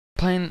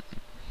playing.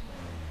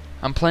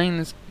 I'm playing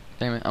this.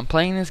 Damn it! I'm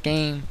playing this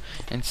game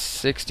in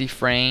 60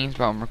 frames,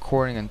 but I'm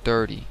recording in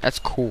 30. That's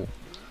cool.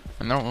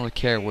 I mean, I don't really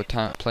care what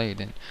time I play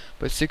it in,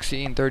 but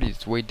 60 and 30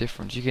 is way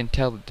different. You can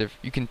tell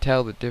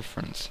the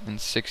difference in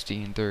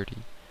 60 and 30.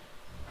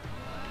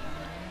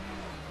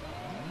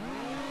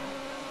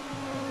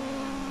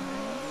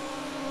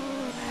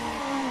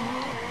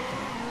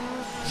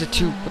 Is it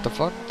two? What the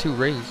fuck? Two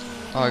rays?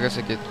 Oh, I guess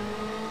I get.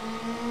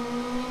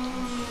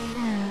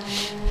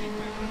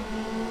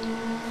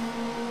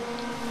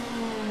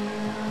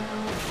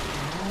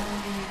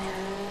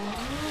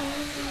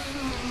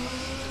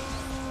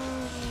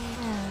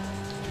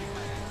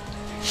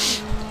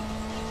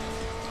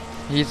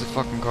 He's a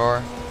fucking car.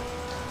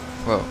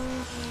 Whoa.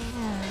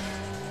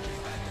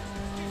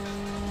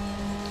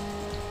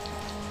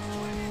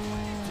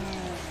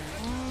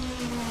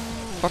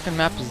 Fucking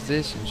map is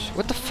this and shit.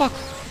 What the fuck?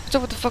 What's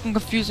up with the fucking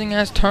confusing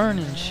ass turn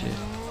and shit?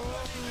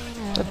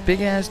 That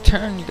big ass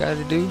turn you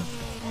gotta do.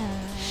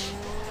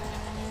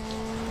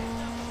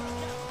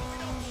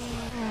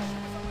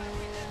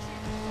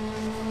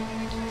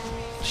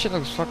 Shit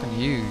looks fucking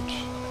huge.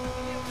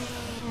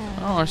 I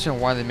don't understand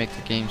why they make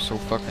the game so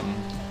fucking.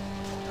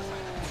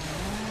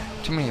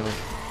 Too many, like,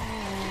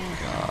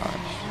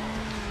 gosh.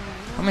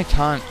 How many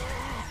times?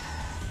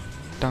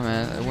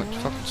 Dumbass, it went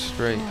fucking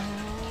straight.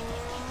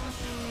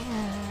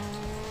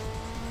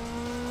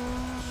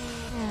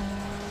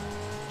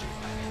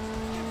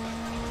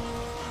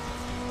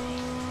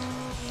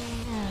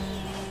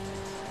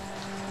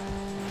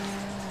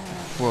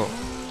 Whoa.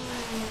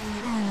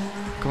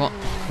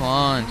 Come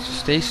on, just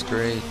stay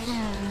straight.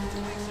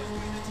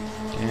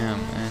 Damn,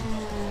 man.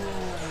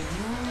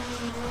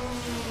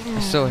 I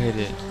still hit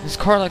it. This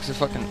car likes to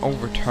fucking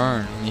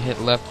overturn when you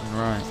hit left and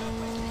right.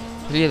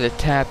 So you have to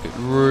tap it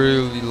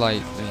really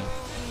lightly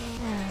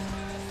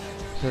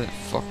so that it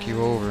fuck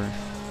you over.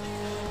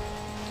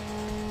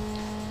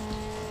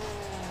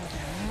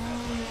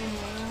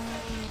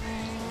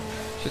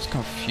 It's just a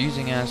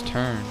confusing ass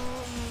turn.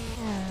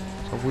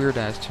 It's a weird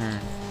ass turn.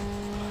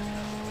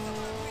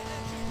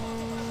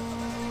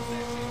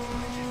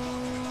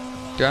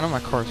 Dude, I know my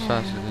car is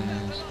faster than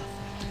this.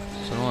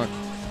 So what?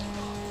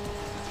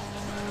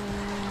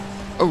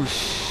 Oh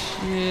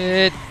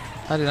shit!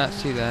 I did not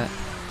see that.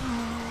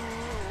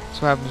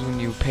 That's what happens when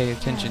you pay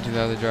attention to the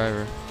other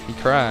driver. He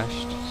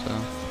crashed,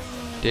 so.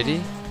 Did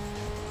he?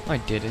 No, he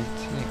didn't.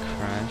 He didn't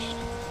crash.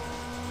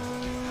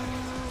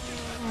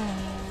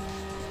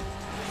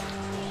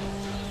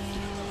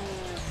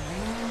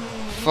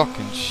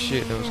 Fucking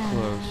shit, that was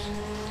close.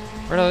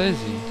 Where the hell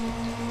is he?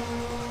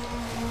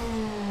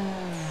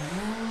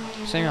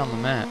 Same on the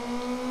map.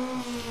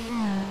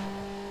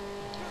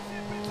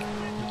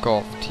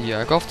 Golf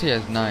TI. Golf TI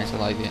is nice, I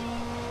like it.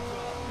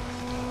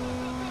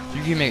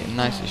 You can make it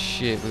nice as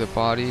shit with a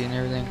body and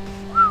everything.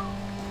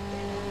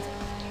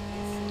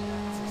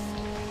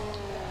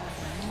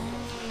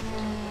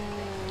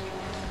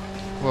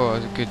 Whoa,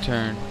 that was a good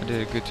turn. I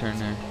did a good turn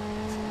there.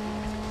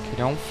 Okay,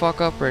 don't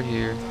fuck up right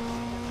here.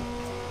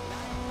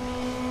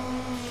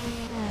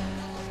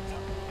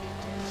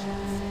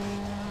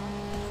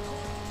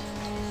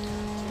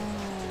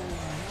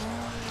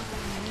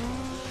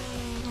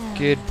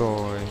 Good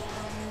boy.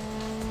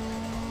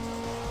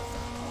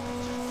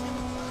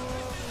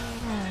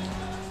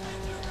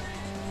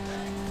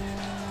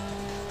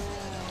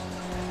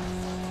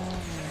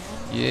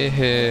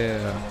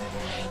 Yeah.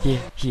 Yeah.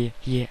 I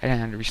didn't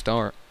have to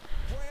restart.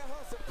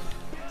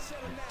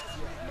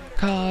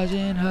 Cars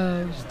and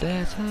hoes,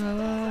 that's how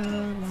I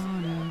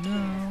wanna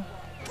know.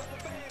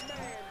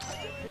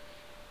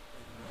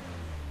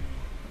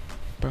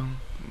 Bro,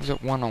 was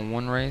it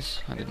one-on-one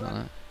race? I didn't know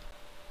that.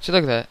 See,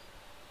 look at that.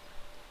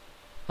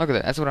 Look at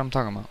that. That's what I'm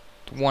talking about.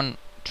 One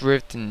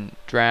drift and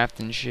draft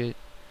and shit.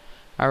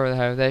 I'd rather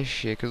have that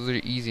shit because they're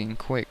easy and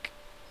quick.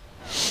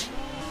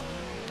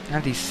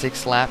 Not these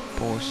 6-lap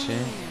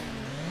bullshit.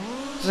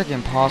 It's like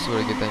impossible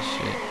to get that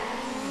shit.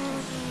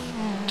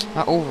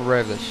 I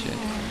over-rev that shit.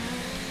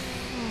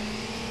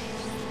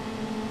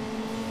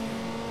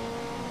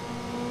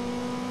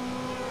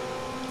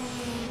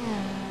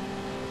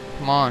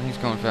 Come on, he's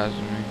going faster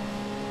than me.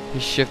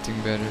 He's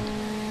shifting better.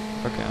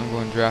 Okay, I'm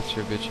going draft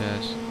your bitch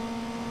ass.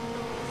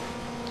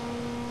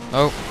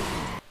 Oh.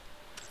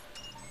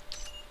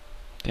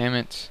 Damn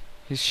it.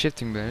 He's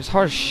shifting better. It's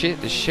hard as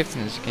shit to shift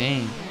in this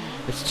game.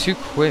 It's too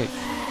quick.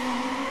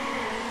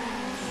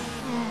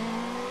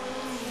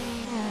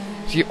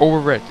 See,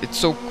 overread. It's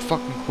so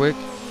fucking quick.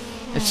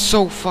 It's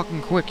so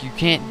fucking quick. You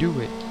can't do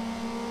it.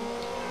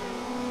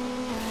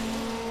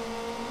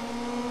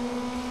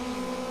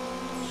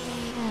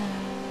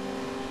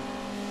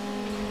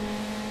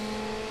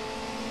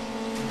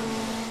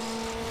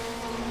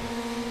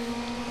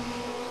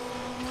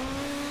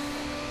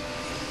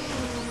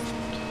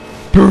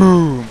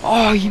 Boom!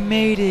 Oh, you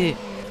made it!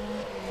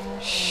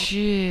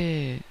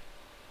 Shit.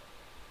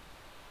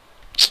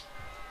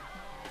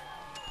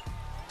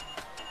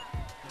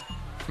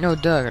 No,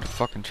 duh, I gotta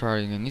fucking try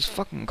it again. These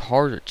fucking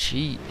cars are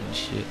cheat and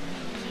shit.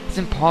 It's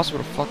impossible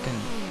to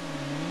fucking.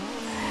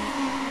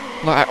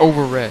 Look, I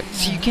overread.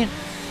 See, you can't.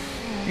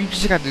 You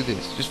just gotta do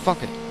this. Just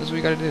fuck it. That's what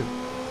you gotta do.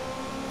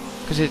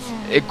 Cause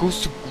it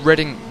goes to red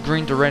and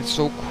green to red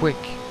so quick.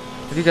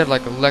 If you gotta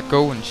like let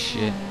go and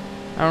shit.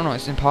 I don't know.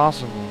 It's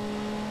impossible.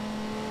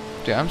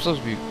 Dude, I'm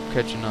supposed to be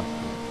catching up.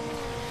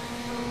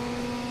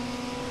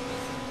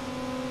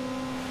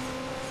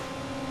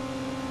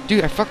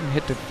 Dude, I fucking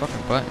hit the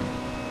fucking button.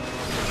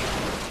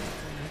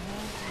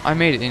 I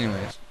made it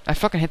anyways. I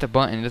fucking hit the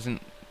button. It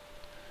doesn't.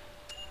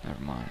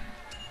 Never mind.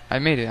 I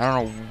made it. I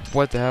don't know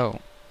what the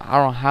hell. I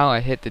don't know how I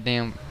hit the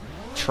damn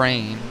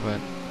train,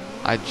 but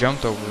I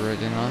jumped over it,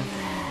 didn't I?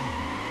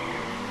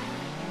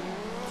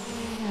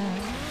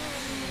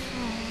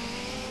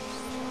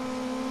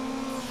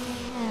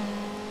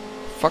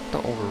 Fuck the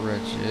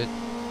overread shit.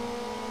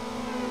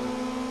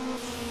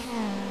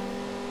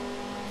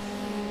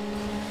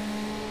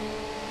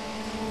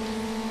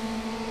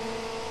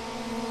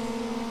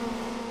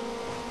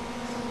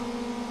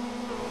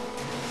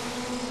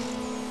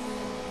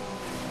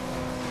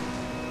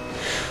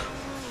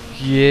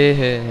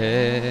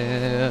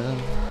 Yeah.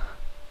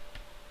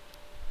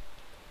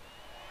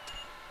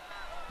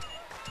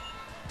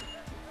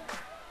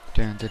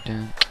 Dun, dun,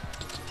 dun.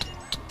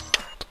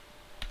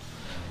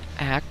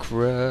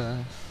 Acura.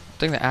 I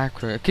think the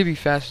Acura. It could be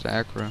faster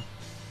than Acura.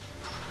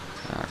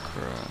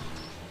 Acura.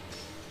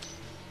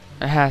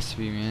 It has to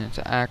be, man. It's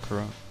an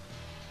Acura.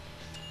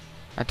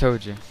 I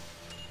told you.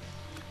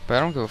 But I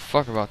don't give a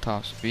fuck about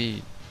top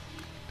speed.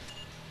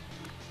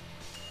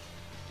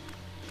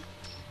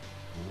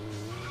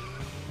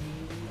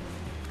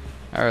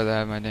 I'd rather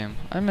have my damn.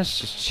 I must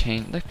just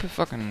change. Like, put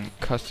fucking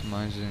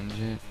customize it and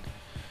shit.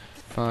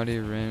 Body,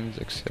 rims,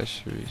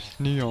 accessories.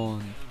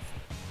 Neon.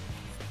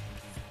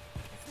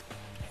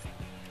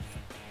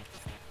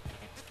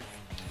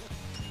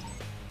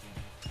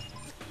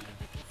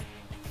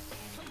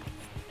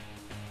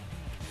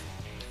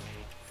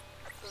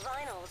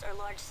 Vinyls are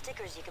large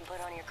stickers you can put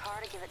on your car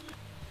to give it.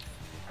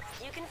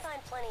 You can find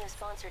plenty of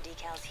sponsor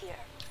decals here.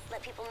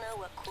 Let people know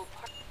what cool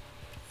part.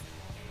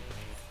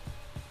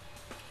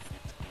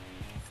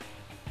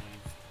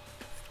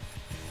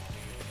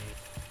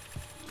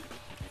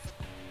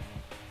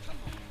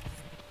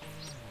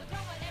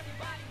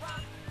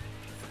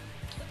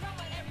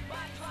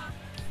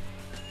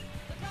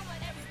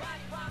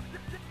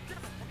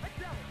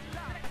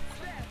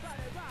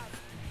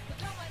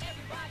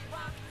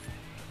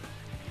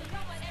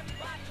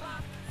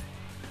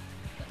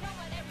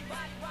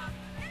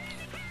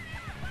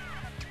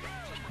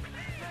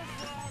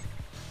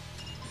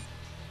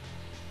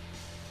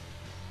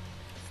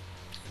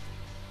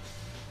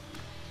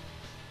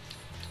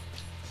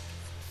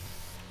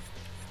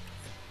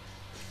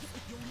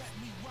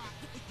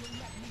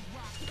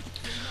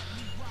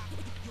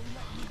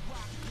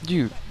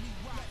 Dude,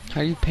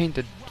 how you paint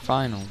the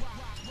vinyl?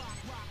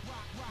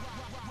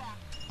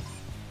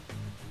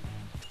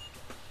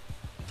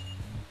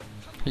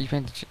 How you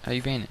paint it? How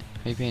you paint it?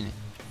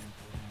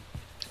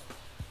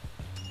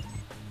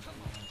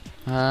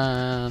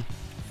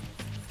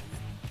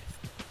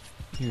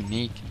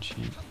 Unique and shit.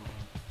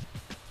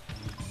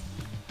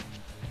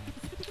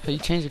 How you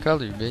change the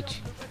color, bitch?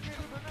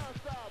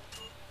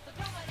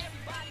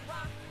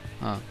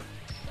 Huh.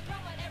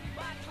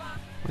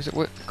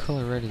 What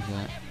color red is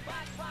that?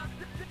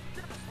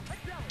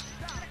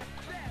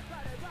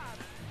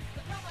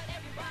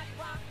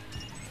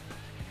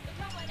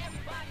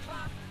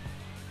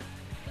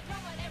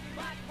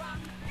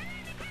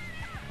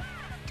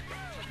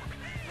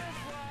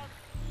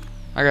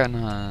 I got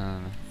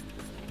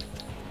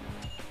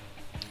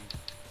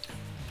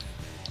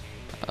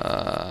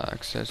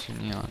accessory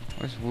neon.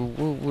 Where's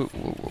whoa,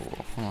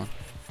 hold on.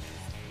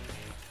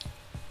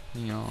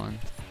 Neon.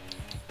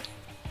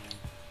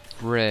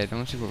 Red. I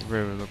want to see what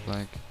red would look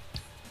like.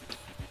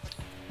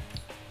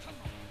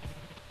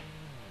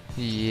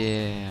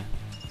 Yeah.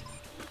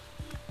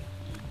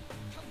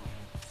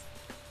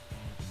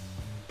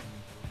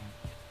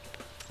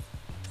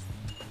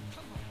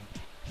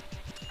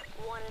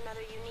 Want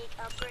another unique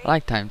upgrade? I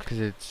like time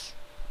because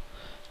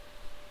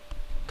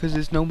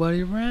there's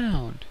nobody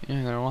around. You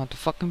know, I don't have to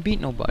fucking beat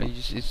nobody.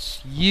 Just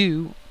it's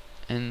you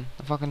and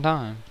the fucking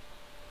time.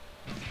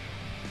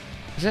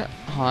 Is it?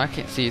 Oh, I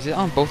can't see. Is it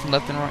on both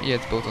left and right? Yeah,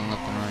 it's both on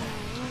left and right.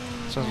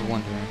 So I was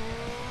wondering.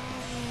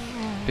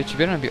 Bitch, you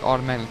better not be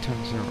automatically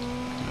turned zero.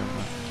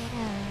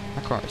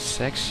 My car is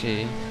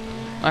sexy.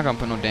 I'm not gonna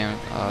put no damn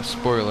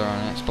spoiler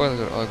on it. Spoilers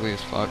are ugly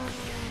as fuck.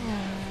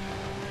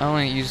 I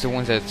only use the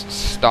ones that's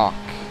stock.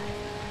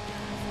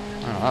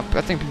 I don't know.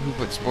 I think people who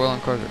put spoiler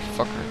on cars are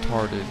fucking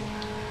retarded.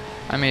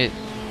 I mean,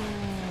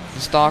 the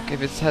stock,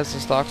 if it has the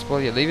stock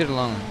spoiler, yeah, leave it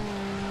alone.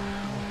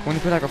 When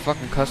you put like a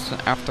fucking custom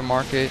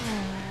aftermarket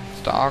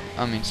stock,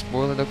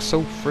 spoiler, looks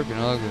so freaking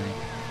ugly.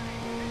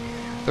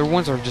 Their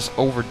ones are just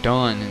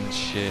overdone and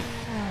shit.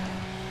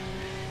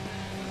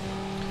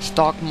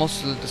 Stock,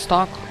 most of the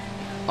stock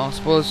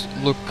spoilers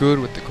look good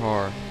with the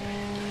car.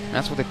 And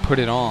that's what they put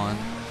it on.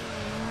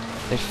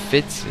 It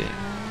fits it.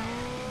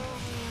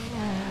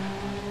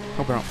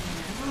 Hope I don't.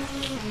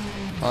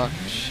 Fuck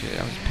shit,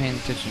 I was paying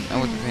attention. I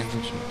wasn't paying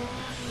attention.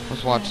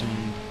 was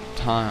watching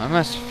time. I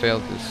must have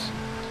failed this.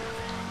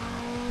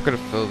 I could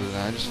have failed it.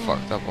 I just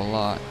fucked up a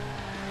lot.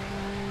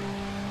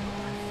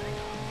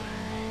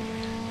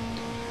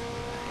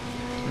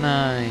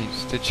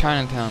 Nice. The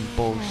Chinatown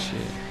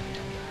bullshit.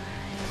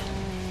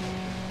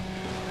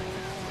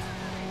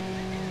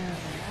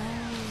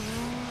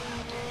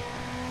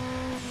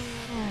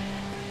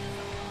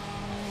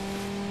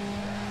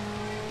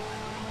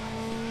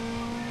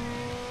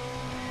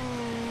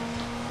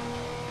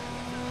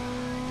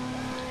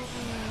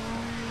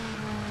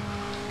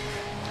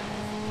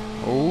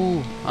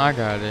 Oh, I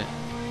got it.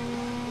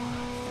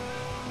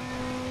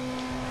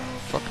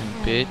 Fucking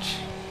bitch.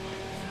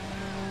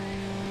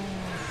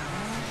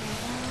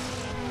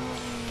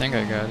 I think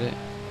I got it.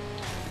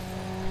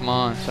 Come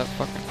on, stop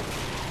fucking.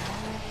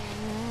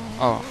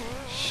 Oh,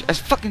 I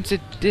fucking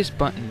said this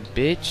button,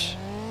 bitch.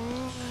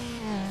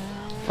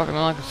 Fucking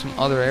like some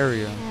other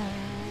area.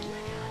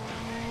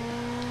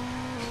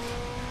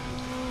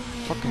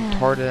 Fucking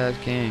retarded ass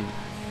game.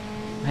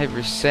 I hit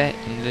reset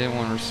and didn't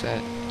want to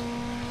reset.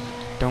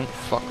 Don't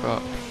fuck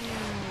up.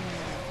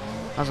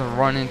 I was gonna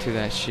run into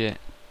that shit.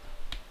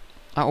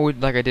 I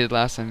would like I did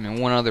last time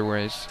in one other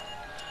race.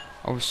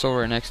 I was so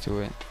right next to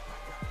it.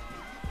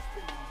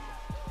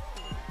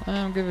 I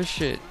don't give a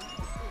shit.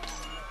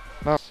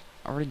 But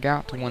I already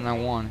got the one I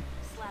wanted.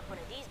 Slap one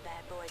of these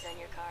bad boys on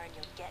your car and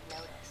you'll get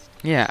noticed.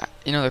 Yeah,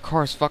 you know the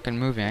car's fucking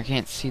moving. I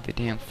can't see the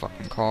damn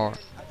fucking car.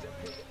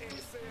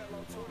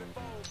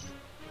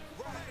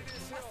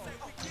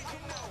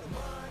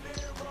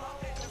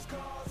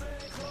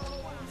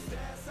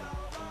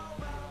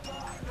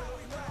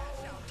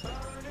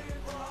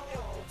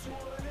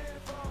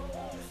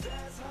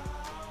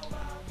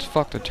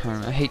 Fuck the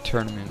tournament. I hate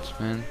tournaments,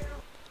 man.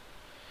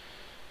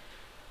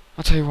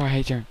 I'll tell you why I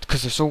hate them.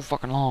 Because they're so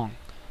fucking long.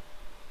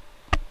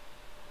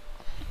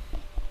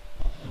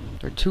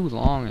 They're too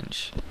long and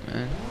shit,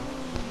 man.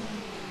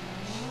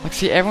 Like,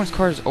 see, everyone's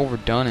car is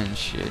overdone and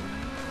shit.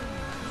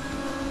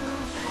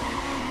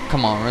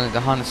 Come on, really? The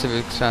Honda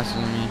Civic's faster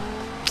than me?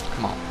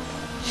 Come on.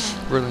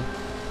 Really?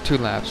 2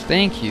 laps.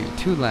 Thank you.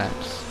 2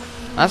 laps.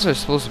 That's what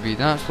it's supposed to be.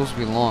 They're not supposed to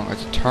be long.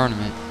 It's a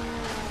tournament.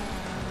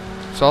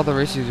 So all the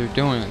races are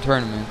doing in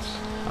tournaments.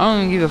 I don't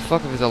even give a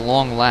fuck if it's a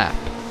long lap.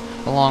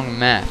 A long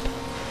map.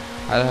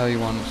 How the hell you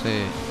want to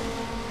say it?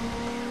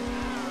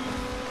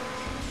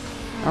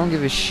 I don't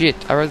give a shit.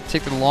 I'd rather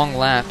take the long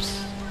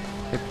laps.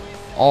 If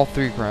all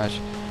 3 crash.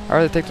 I'd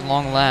rather take the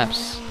long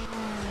laps.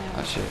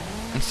 Oh shit.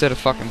 Instead of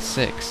fucking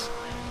 6.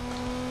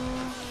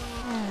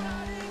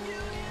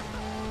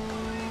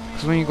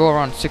 Because when you go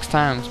around 6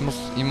 times,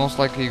 you're most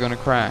likely gonna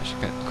crash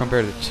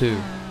compared to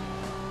 2.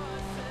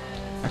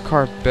 That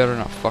car better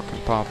not fucking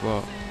pop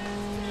up.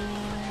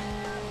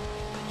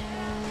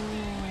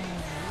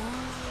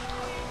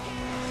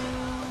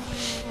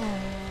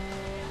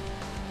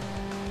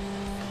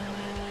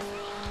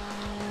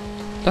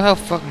 Look how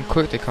fucking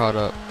quick they caught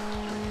up.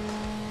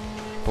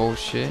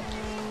 Bullshit.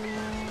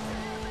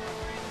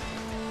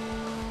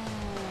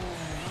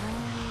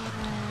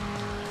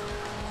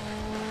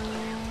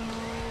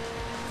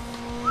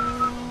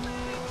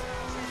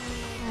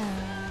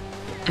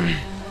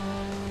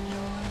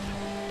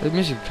 That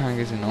music kinda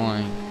gets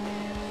annoying.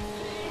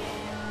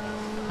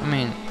 I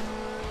mean,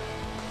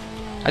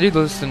 I do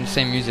listen to the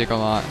same music a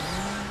lot.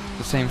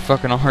 The same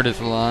fucking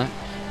artist a lot.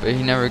 But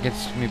he never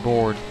gets me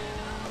bored.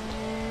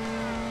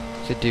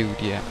 It's a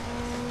dude, yeah.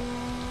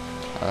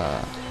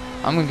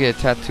 I'm gonna get a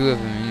tattoo of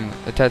him, you know,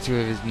 a tattoo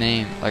of his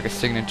name, like a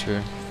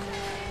signature.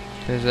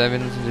 Because I've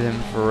been listening to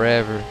him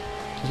forever.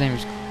 His name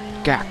is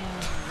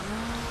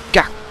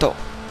Gacto.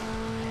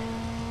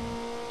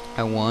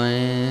 I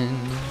won.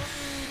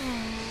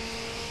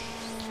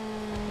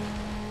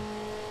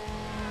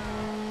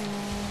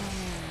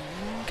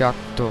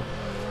 Gacto.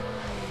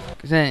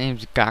 His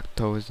name's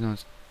Gacto. His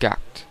name's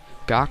Gact.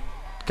 Gact.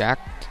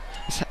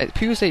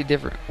 People say it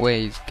different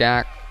ways.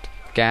 Gact.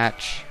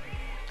 Gatch.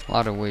 A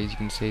lot of ways you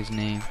can say his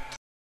name.